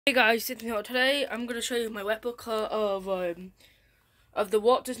Hey guys, it's me. Today I'm going to show you my replica of the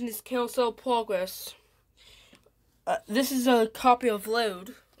Walt Disney's Carousel Progress. This is a copy of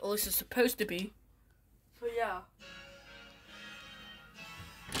Load, or at least it's supposed to be. So yeah.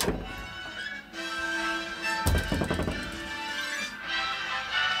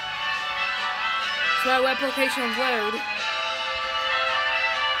 It's my replication of Load.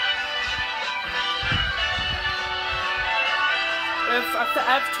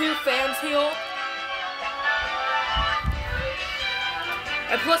 I have two fans here.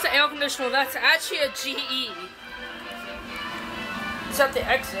 And plus the air conditioner, that's actually a GE. It's at the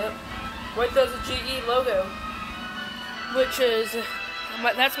exit. Right there's a GE logo. Which is,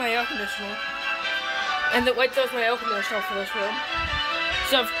 that's my air conditioner. And right there's my air conditioner for this room.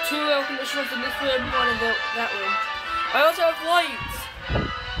 So I have two air conditioners in this room, one in that room. I also have lights.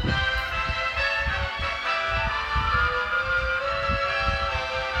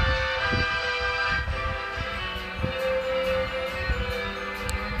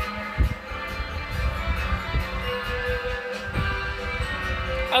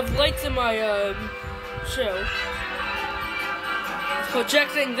 I have lights in my show. It's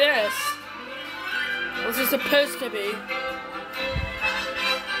projecting this. This is supposed to be.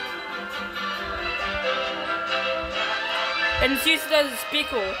 And it's used as a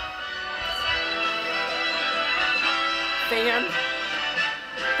speaker. Fan.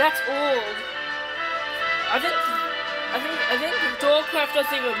 That's old. I think Doorcraft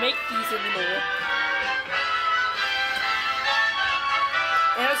doesn't even make these anymore.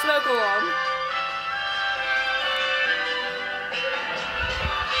 And a smoke alarm.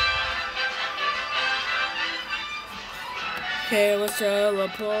 Okay, let's show the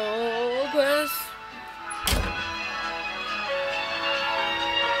progress.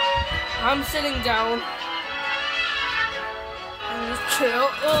 I'm sitting down. And just chill.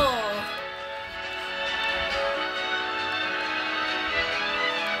 Oh.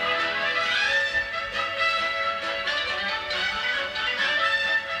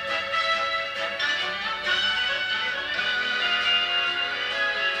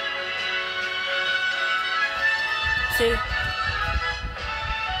 See?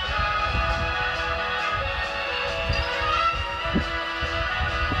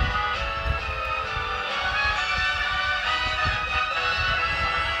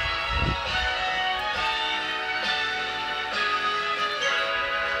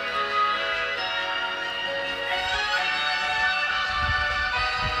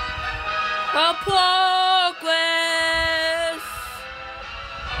 A progress.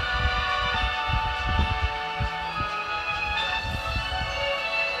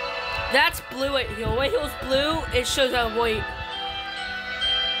 That's blue right here. Right here's blue, it shows on white.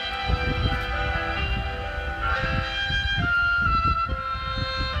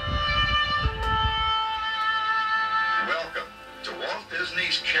 Welcome to Walt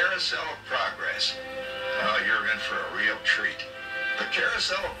Disney's Carousel of Progress. Now you're in for a real treat. The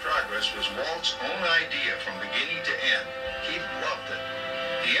Carousel of Progress was Walt's own idea from beginning to end. He loved it.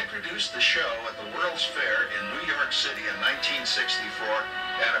 He introduced the show at the World's Fair in New York City in 1964,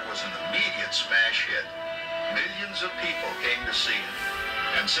 and it was an immediate smash hit. Millions of people came to see it.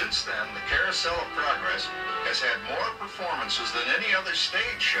 And since then, the Carousel of Progress has had more performances than any other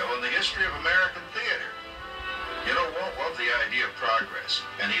stage show in the history of American theater. You know, Walt loved the idea of progress,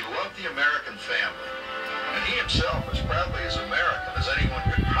 and he loved the American family. And he himself was probably as American as anyone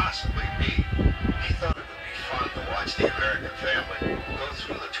could possibly be. He thought it would be fun to watch the American family go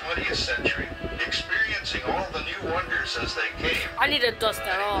through the 20th century, experiencing all the new wonders as they came. I need to dust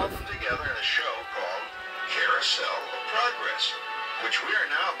that off. Put them together in a show called Carousel of Progress, which we are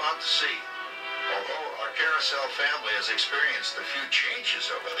now about to see. Although our Carousel family has experienced a few changes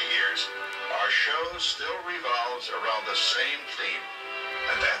over the years, our show still revolves around the same theme,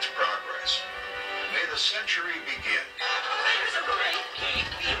 and that's progress. May the century begin.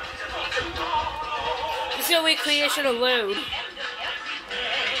 This is a recreation of Load.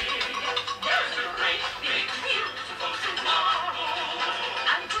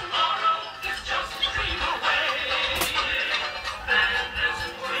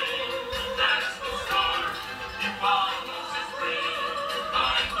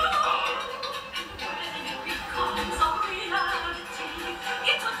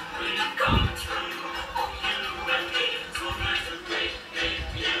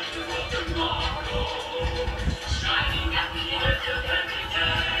 Shining at the end.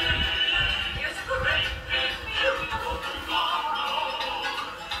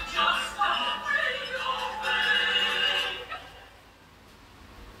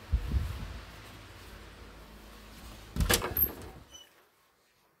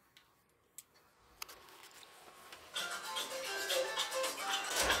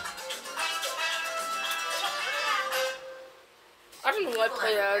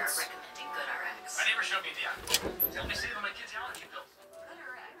 everywhere yeah, it's... recommending GoodRx. My neighbor showed me the app. It's helped me save on my kids' allergy pills.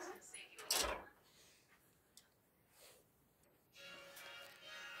 GoodRx will save you.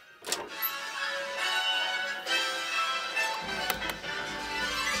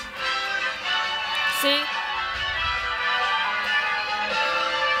 See?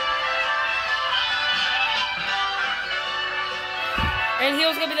 And he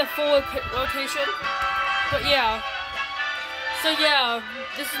was gonna be the full rotation. But yeah. So yeah,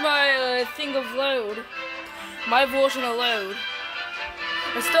 this is my thing of load. My version of load.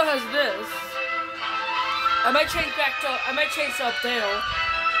 It still has this. I might change up there.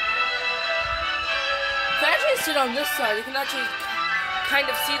 If I actually sit on this side, you can actually kind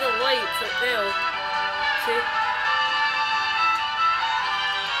of see the lights right there. See?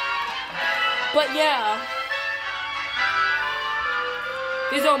 But yeah.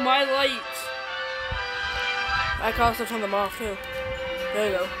 These are my lights. I can also turn them off too. There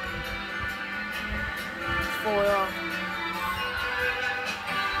you go. Fully off.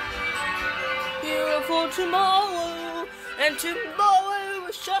 Beautiful tomorrow, and tomorrow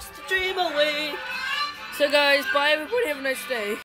is just a dream away. So guys, bye everybody, have a nice day.